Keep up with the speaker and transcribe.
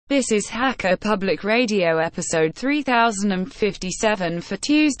This is Hacker Public Radio episode 3057 for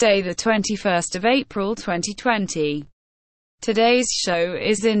Tuesday the 21st of April 2020. Today's show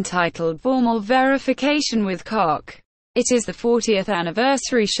is entitled Formal Verification with Cock. It is the 40th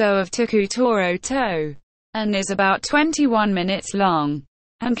anniversary show of Tokutoro To, and is about 21 minutes long,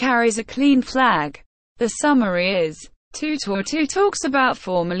 and carries a clean flag. The summary is, Tutor 2 talks about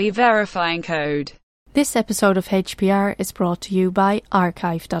formally verifying code. This episode of HPR is brought to you by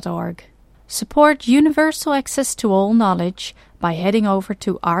archive.org. Support universal access to all knowledge by heading over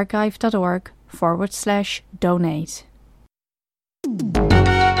to archive.org/donate.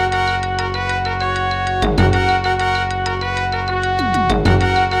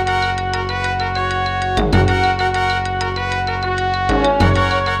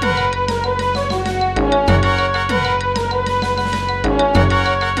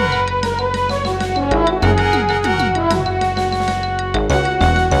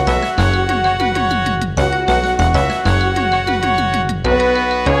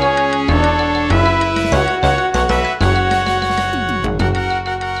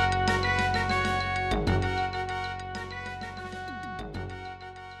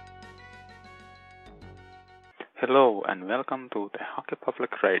 Hello and welcome to the Hacker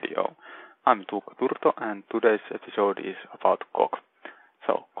Public Radio. I'm Tuukka Turto and today's episode is about Cock.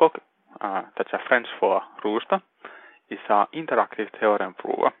 So Cock, that's a French for rooster, is an interactive theorem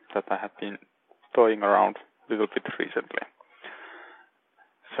prover that I have been toying around a little bit recently.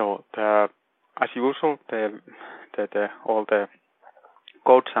 So as usual, all the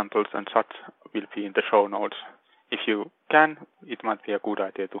code samples and such will be in the show notes. If you can, it might be a good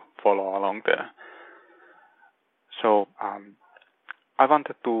idea to follow along there. So I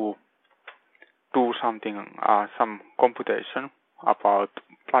wanted to do something, some computation about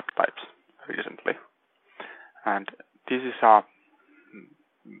blood types recently, and this is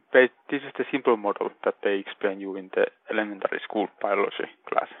the simple model that they explain you in the elementary school biology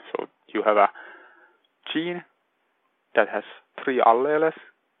class. So you have a gene that has 3 alleles,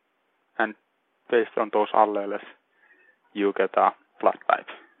 and based on those alleles, you get a blood type.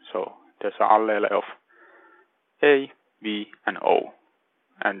 So there's an allele of A, B, and O,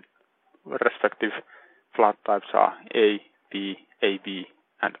 and respective blood types are A, B, AB,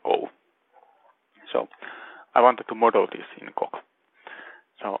 and O. So I wanted to model this in Cock.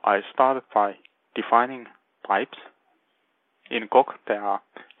 So I started by defining types. In Cock, they are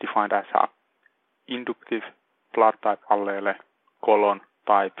defined as a inductive blood type allele,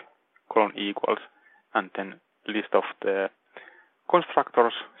 type, equals, and then list of the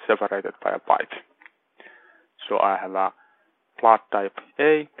constructors separated by a pipe. So I have a blood type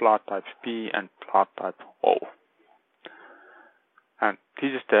A, blood type B, and blood type O. And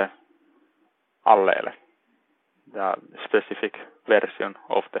this is the allele, the specific version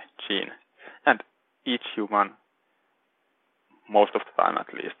of the gene. And each human, most of the time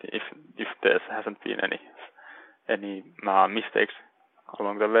at least, if there hasn't been any mistakes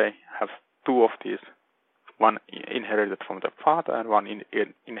along the way, have 2 of these, one inherited from the father and one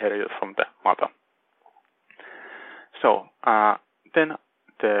inherited from the mother. So then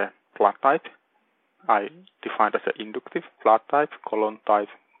the blood type I defined as an inductive blood type,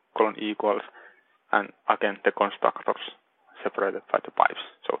 equals, and again the constructors separated by the pipes.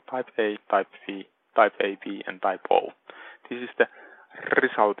 So type A, type B, type AB, and type O. This is the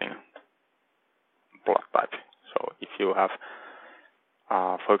resulting blood type. So if you have,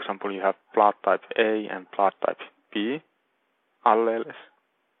 for example, you have blood type A and blood type B alleles,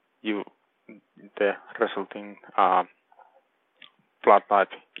 the resulting blood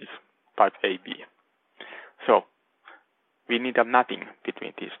type is type AB. So we need a mapping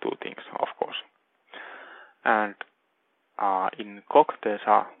between these 2 things, of course. And in Cock, there's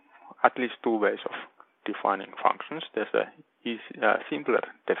at least 2 ways of defining functions. There's a simpler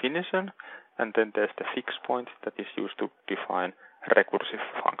definition, and then there's the fixed point that is used to define recursive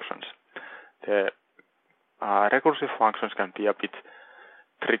functions. The recursive functions can be a bit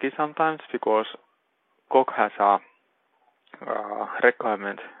tricky sometimes because Cock has a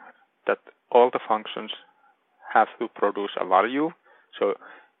requirement that all the functions have to produce a value. So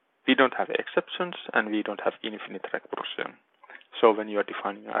we don't have exceptions and we don't have infinite recursion. So when you are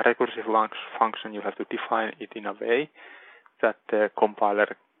defining a recursive function, you have to define it in a way that the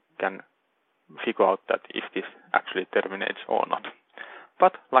compiler can figure out that if this actually terminates or not.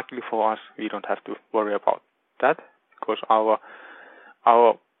 But luckily for us, we don't have to worry about that because our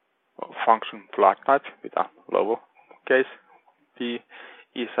function blood type with a lowercase p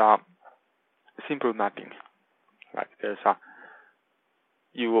is a simple mapping. Like it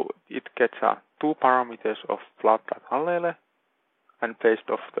gets 2 parameters of blood type allele and based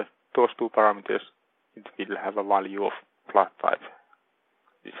off those two parameters, it will have a value of plot type.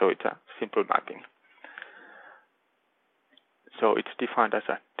 So it's a simple mapping. So it's defined as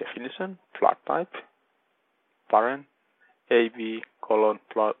a definition, plot type, paren, AB, colon,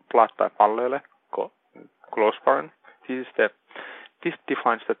 plot type alleele, close paren. This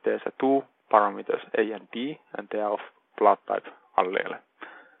defines that there's two parameters, A and B, and they are of plot type alleele.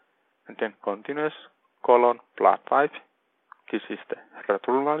 And then continuous, colon, plot type. This is the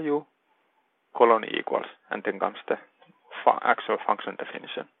return value, colon equals, and then comes the actual function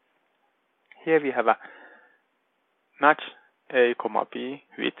definition. Here we have a match A, B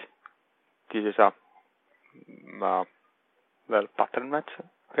with, this is a pattern match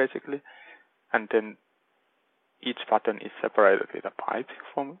basically, and then each pattern is separated with a pipe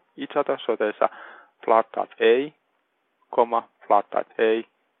from each other. So there's a plot type A, plot type A,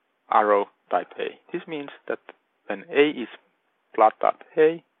 arrow type A. This means that when A is plot type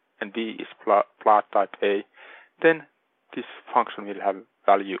A and B is plot type A, then this function will have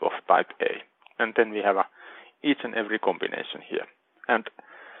value of type A. And then we have each and every combination here. And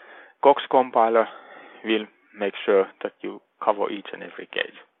Cox compiler will make sure that you cover each and every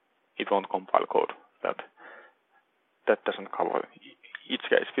case. It won't compile code that doesn't cover each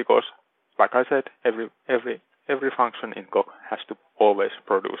case, because, like I said, every function in Coq has to always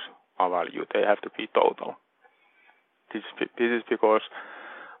produce a value. They have to be total. This is because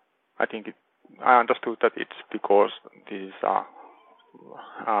I understood that it's because this is a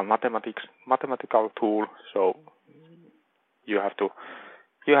mathematical tool. So you have to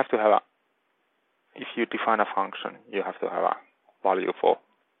have if you define a function, you have to have a value for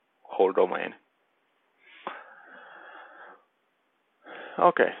whole domain.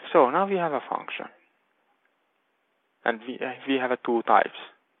 Okay, so now we have a function, and we have two types.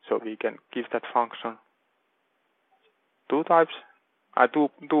 So we can give that function two types,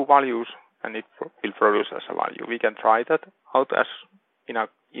 two values, and it will produce as a value. We can try that out as in an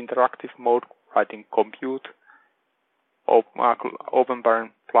interactive mode, writing compute, open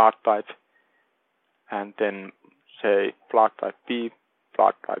paren, plot type, and then say plot type B,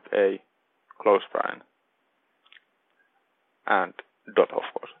 plot type A, close paren, and dot, of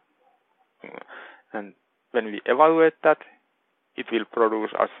course. And when we evaluate that, it will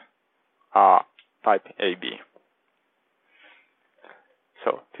produce us type AB.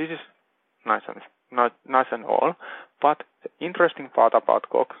 So this is nice and all. But the interesting part about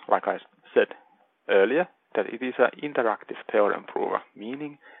Coq, like I said earlier, that it is an interactive theorem prover,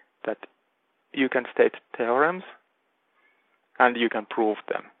 meaning that you can state theorems and you can prove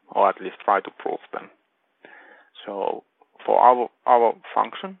them, or at least try to prove them. So for our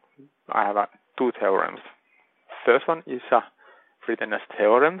function, I have two theorems. First one is written as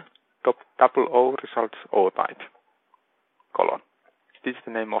theorem, double O results O type, colon. This is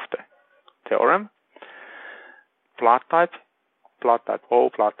the name of the theorem. Plot type O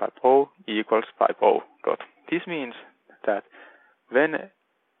equals type O dot. This means that when a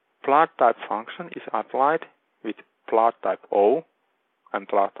plot type function is applied with plot type O and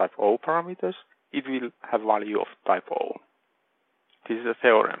plot type O parameters, it will have value of type O. This is a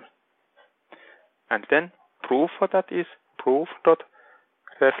theorem. And then proof for that is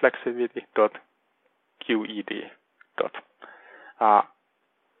proof.reflexivity.qed.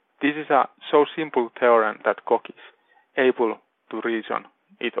 This is a so simple theorem that Coq is able to reason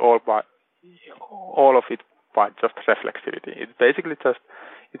it all of it by just reflexivity. It basically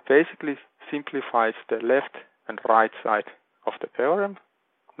simplifies the left and right side of the theorem.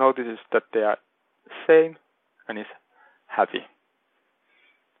 Notices that they are same and is happy.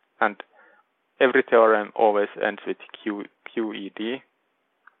 And every theorem always ends with QED.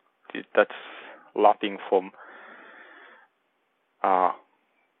 That's Latin from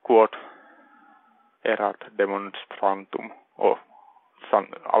quod erat demonstrantum, or some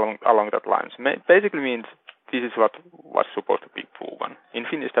along that lines. Basically means this is what was supposed to be proven. In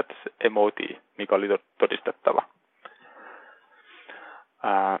Finnish, that's MOT, mikä oli todistettava.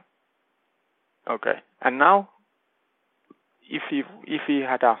 Okay, and now if we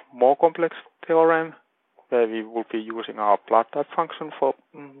had a more complex theorem where we would be using our plot type function for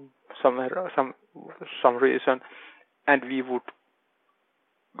some reason, and we would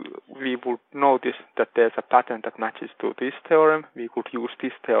notice that there's a pattern that matches to this theorem, we could use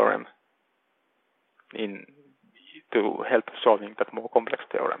this theorem to help solving that more complex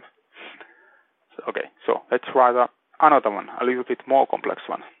theorem. So let's try another one, a little bit more complex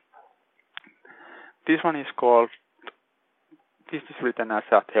one. This one is this is written as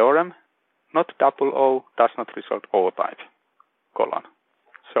a theorem, not double O, does not result O type, colon.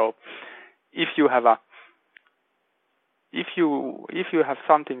 So if you have if you have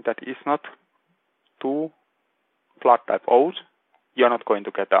something that is not two blood type O's, you're not going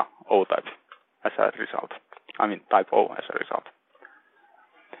to get a O type as a result. I mean type O as a result.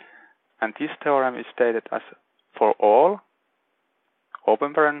 And this theorem is stated as for all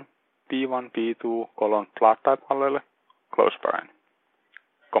open paren P1, P2, colon, blood type allele, close paren,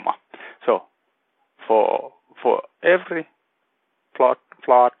 comma. So for every blood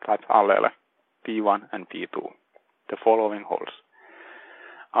type allele P1 and P2, the following holds.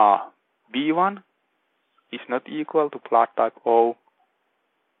 B1 is not equal to blood type O,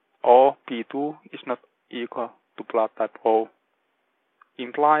 or P2 is not equal to blood type O,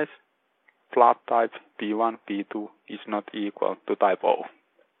 implies blood type P1, P2 is not equal to type O.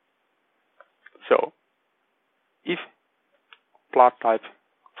 So, if blood type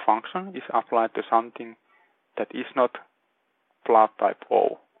function is applied to something that is not blood type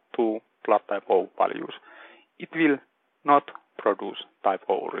O, to blood type O values, it will not produce type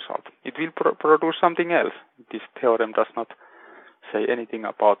O result. It will produce something else. This theorem does not say anything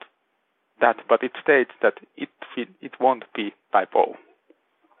about that, but it states that it won't be type O.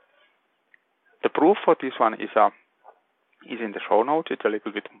 The proof for this one is in the show notes. It's a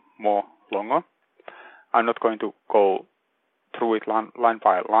little bit more longer. I'm not going to go through it line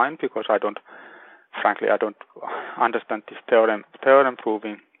by line because frankly I don't understand this theorem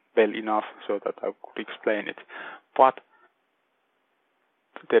proving well enough so that I could explain it. But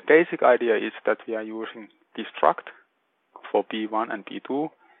the basic idea is that we are using this struct for B1 and B2.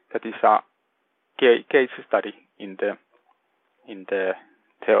 That is a case study in the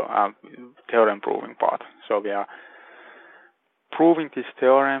theorem proving part. So we are proving this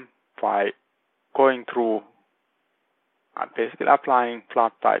theorem by going through basically applying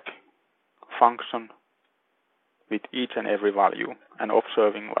blood type function with each and every value and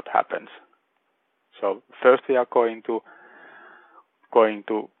observing what happens. So first we are going to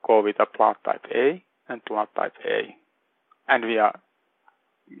go with a blood type A and blood type A, and we are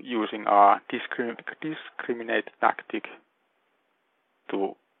using our discriminate tactic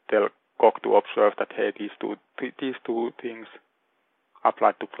to tell Coq to observe that hey, these two things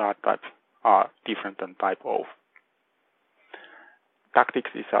applied to blood type are different than type O.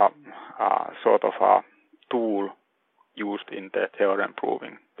 Tactics is a sort of a tool used in the theorem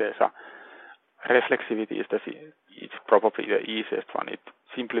proving. There's a reflexivity it's probably the easiest one. It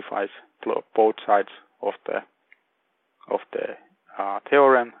simplifies both sides of the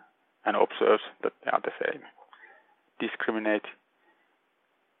theorem and observes that they are the same. Discriminate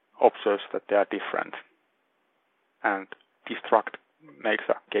observes that they are different, and destruct makes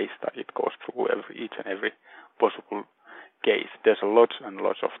a case study. It goes through each and every possible case. There's lots and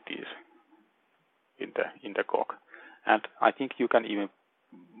lots of these in the Coq, and I think you can even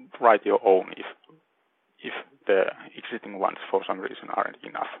write your own if the existing ones for some reason aren't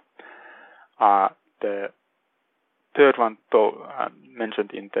enough. The third one, though,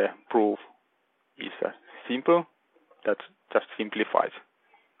 mentioned in the proof is simple. That just simplifies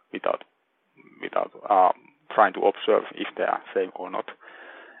without trying to observe if they are same or not.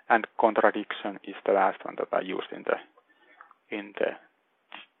 And contradiction is the last one that I used in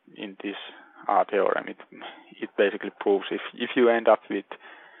this theorem. It basically proves if you end up with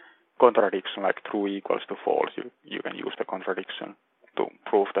contradiction like true equals to false, you can use the contradiction to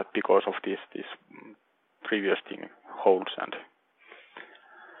prove that because of this previous thing holds. And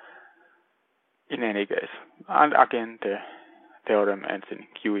in any case, and again the theorem ends in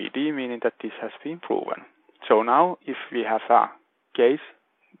QED, meaning that this has been proven. So now if we have a case,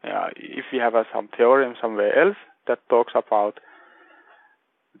 if we have some theorem somewhere else that talks about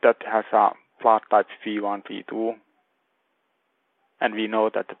that has a blood type P1, P2, and we know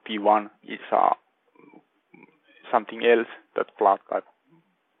that the P1 is something else that blood type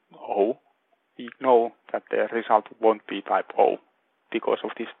O, we know that the result won't be type O because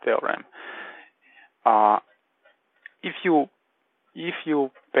of this theorem. If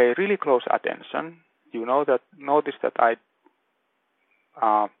you pay really close attention, you notice that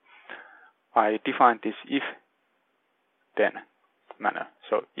I defined this if then manner.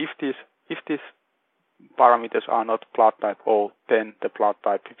 So if these parameters are not blood type O, then the blood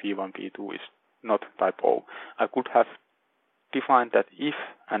type P1, P2 is not type O. I could have defined that if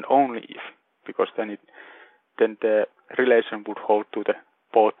and only if, because then the relation would hold to the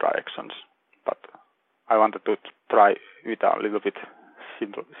both directions. But I wanted to try with a little bit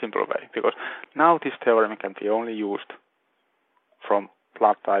simple way, because now this theorem can be only used from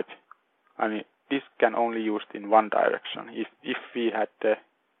blood type. I mean, this can only used in one direction. If we had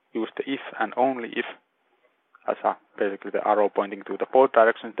used the if and only if as basically the arrow pointing to the both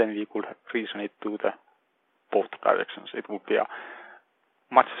directions, then we could reason it to the both directions. It would be a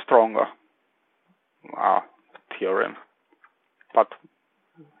much stronger theorem, but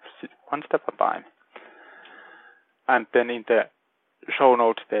one step at a time. And then in the show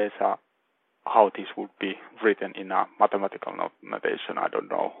notes there's how this would be written in a mathematical notation. I don't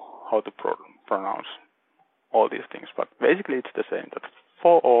know how to pronounce all these things, but basically it's the same, that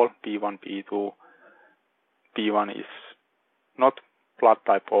for all P1, P2, P1 is not blood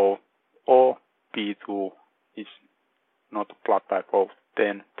type O, or P2 is not blood type O,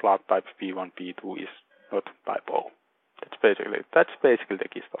 then blood type P1, P2 is not type O. That's basically the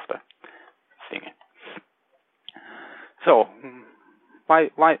gist of the thing. So,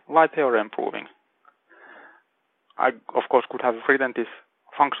 why theorem proving? I of course could have written this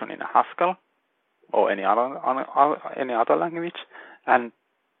function in a Haskell or any other language, and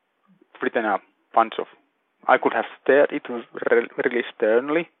written a bunch of. I could have stared it really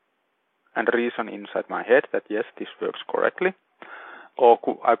sternly and reason inside my head that yes, this works correctly. Or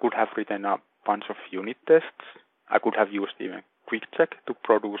I could have written a bunch of unit tests. I could have used even QuickCheck to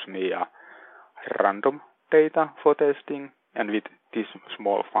produce me a random data for testing. And with this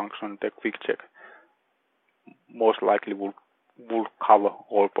small function, the QuickCheck most likely will cover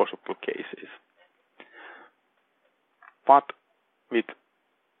all possible cases. But with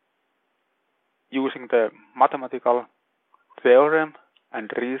using the mathematical theorem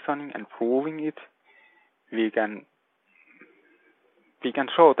and reasoning and proving it, we can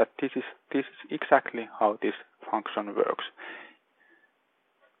show that this is exactly how this function works.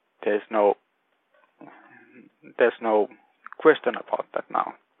 There's no question about that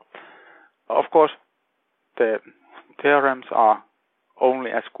now. Of course, the theorems are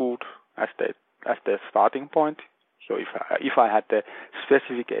only as good as the starting point. So if I had the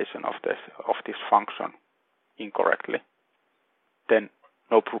specification of this function incorrectly, then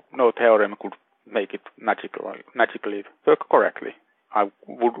no theorem could make it magically work correctly. I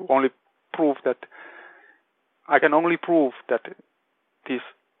can only prove that this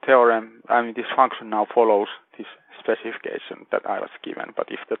theorem, this function now follows this specification that I was given.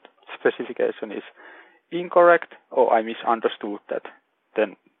 But if the specification is incorrect or I misunderstood that,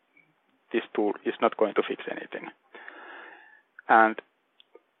 then this tool is not going to fix anything. And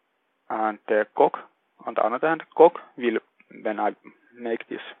the cog, on the other hand, cog will, when I make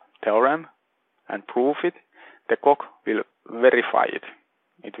this theorem and prove it, the cog will verify it.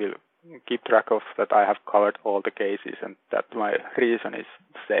 It will keep track of that I have covered all the cases and that my reason is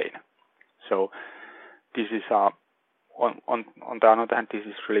sane. So this is on the other hand, this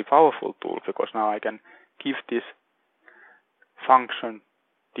is really powerful tool, because now I can give this function,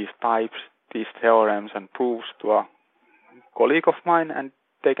 these types, these theorems and proofs to a colleague of mine, and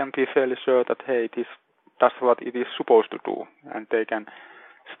they can be fairly sure that hey, this does what it is supposed to do, and they can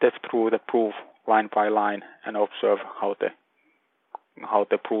step through the proof line by line and observe how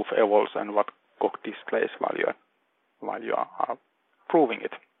the proof evolves and what cog displays while you are proving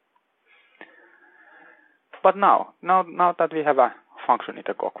it. But now that we have a function in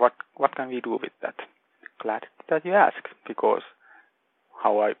the cog, what can we do with that? Glad that you asked, because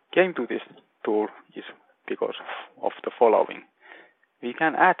how I came to this tool is because of the following. We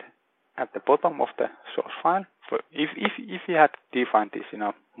can add at the bottom of the source file, if we had defined this in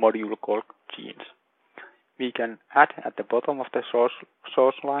a module called genes, we can add at the bottom of the source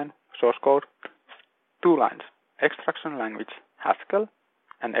code 2 lines: extraction language Haskell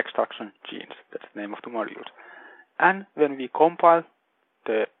and extraction genes. That's the name of the module. And when we compile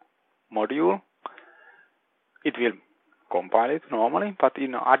the module, it will compile it normally, but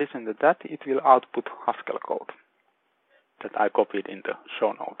in addition to that, it will output Haskell code that I copied in the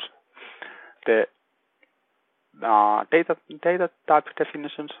show notes. The data type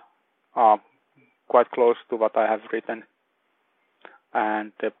definitions are quite close to what I have written,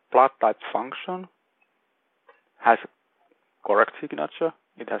 and the blood type function has correct signature.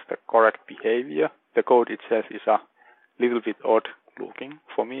 It has the correct behavior. The code itself is a little bit odd looking.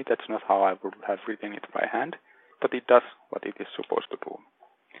 For me, that's not how I would have written it by hand, but it does what it is supposed to do.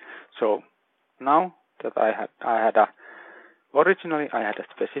 So now that originally I had a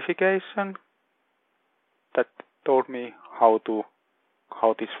specification that told me how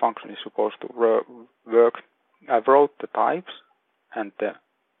this function is supposed to work. I wrote the types and the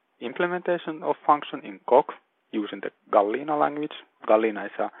implementation of function in cog using the Gallina language. Gallina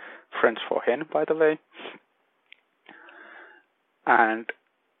is a French for hen, by the way. And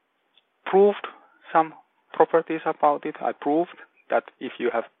proved some properties about it. I proved that if you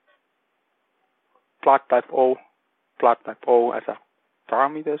have blood type O as a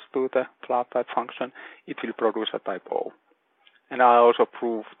parameters to the blood type function, it will produce a type O. And I also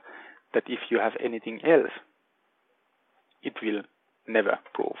proved that if you have anything else it will never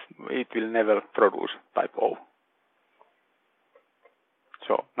produce type O.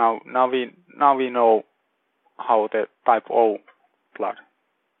 So now we know how the type O blood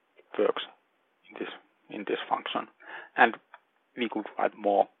works in this function, and we could write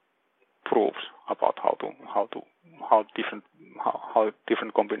more proofs about how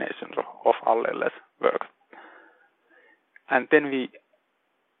different combinations of alleles work. And then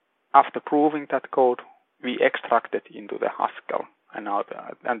after proving that code, we extract it into the Haskell, and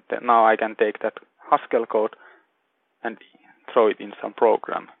now I can take that Haskell code and throw it in some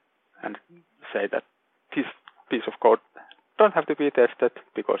program and say that this piece of code don't have to be tested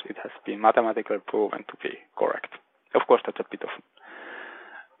because it has been mathematically proven to be correct. Of course, that's a bit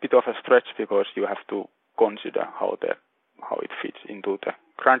of a stretch because you have to consider how it fits into the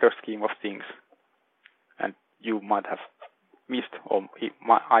grander scheme of things, and you might have missed, or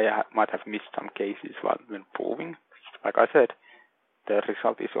I might have missed some cases when proving. Like I said, the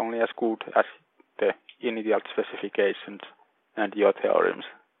result is only as good as the initial specifications and your theorems.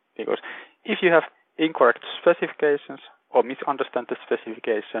 Because if you have incorrect specifications or misunderstand the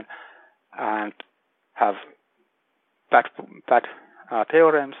specification and have bad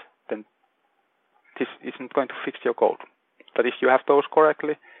theorems, then this isn't going to fix your code. But if you have those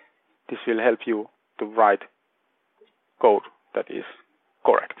correctly, this will help you to write code that is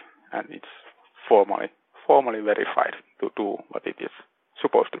correct and it's formally verified to do what it is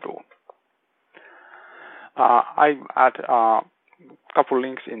supposed to do. I add a couple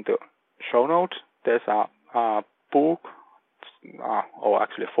links in the show notes. There's a book, or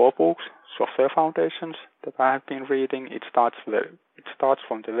actually 4 books, Software Foundations, that I have been reading. It starts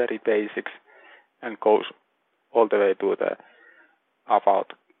from the very basics and goes all the way to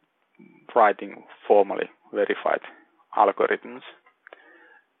about writing formally verified algorithms.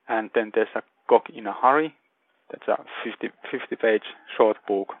 And then there's a Cog in a Hurry. That's a 50-page short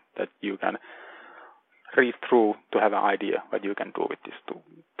book that you can read through to have an idea what you can do with this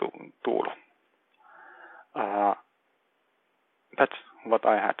tool. That's what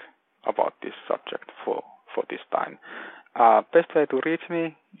I had about this subject for this time. Best way to reach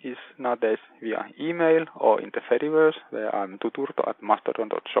me is nowadays via email or in the Fediverse, where I'm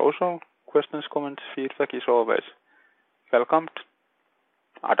tuturto@mastodon.social. Questions, comments, feedback is always welcomed.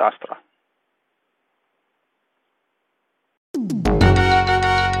 Ad Astra.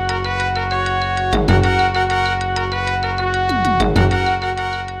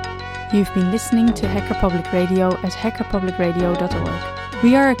 You've been listening to Hacker Public Radio at hackerpublicradio.org.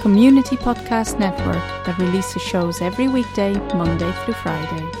 We are a community podcast network that releases shows every weekday, Monday through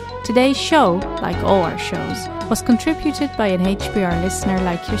Friday. Today's show, like all our shows, was contributed by an HPR listener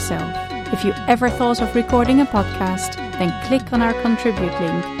like yourself. If you ever thought of recording a podcast, then click on our contribute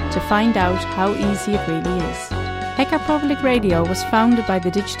link to find out how easy it really is. Hacker Public Radio was founded by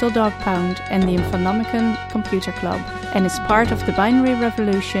the Digital Dog Pound and the Infonomicon Computer Club and is part of the binary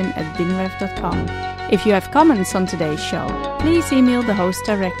revolution at binrev.com. If you have comments on today's show, please email the host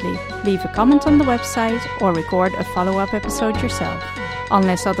directly, leave a comment on the website, or record a follow-up episode yourself.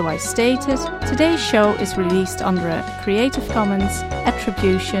 Unless otherwise stated, today's show is released under a Creative Commons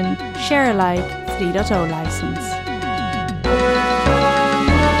Attribution Share Alike 3.0 license.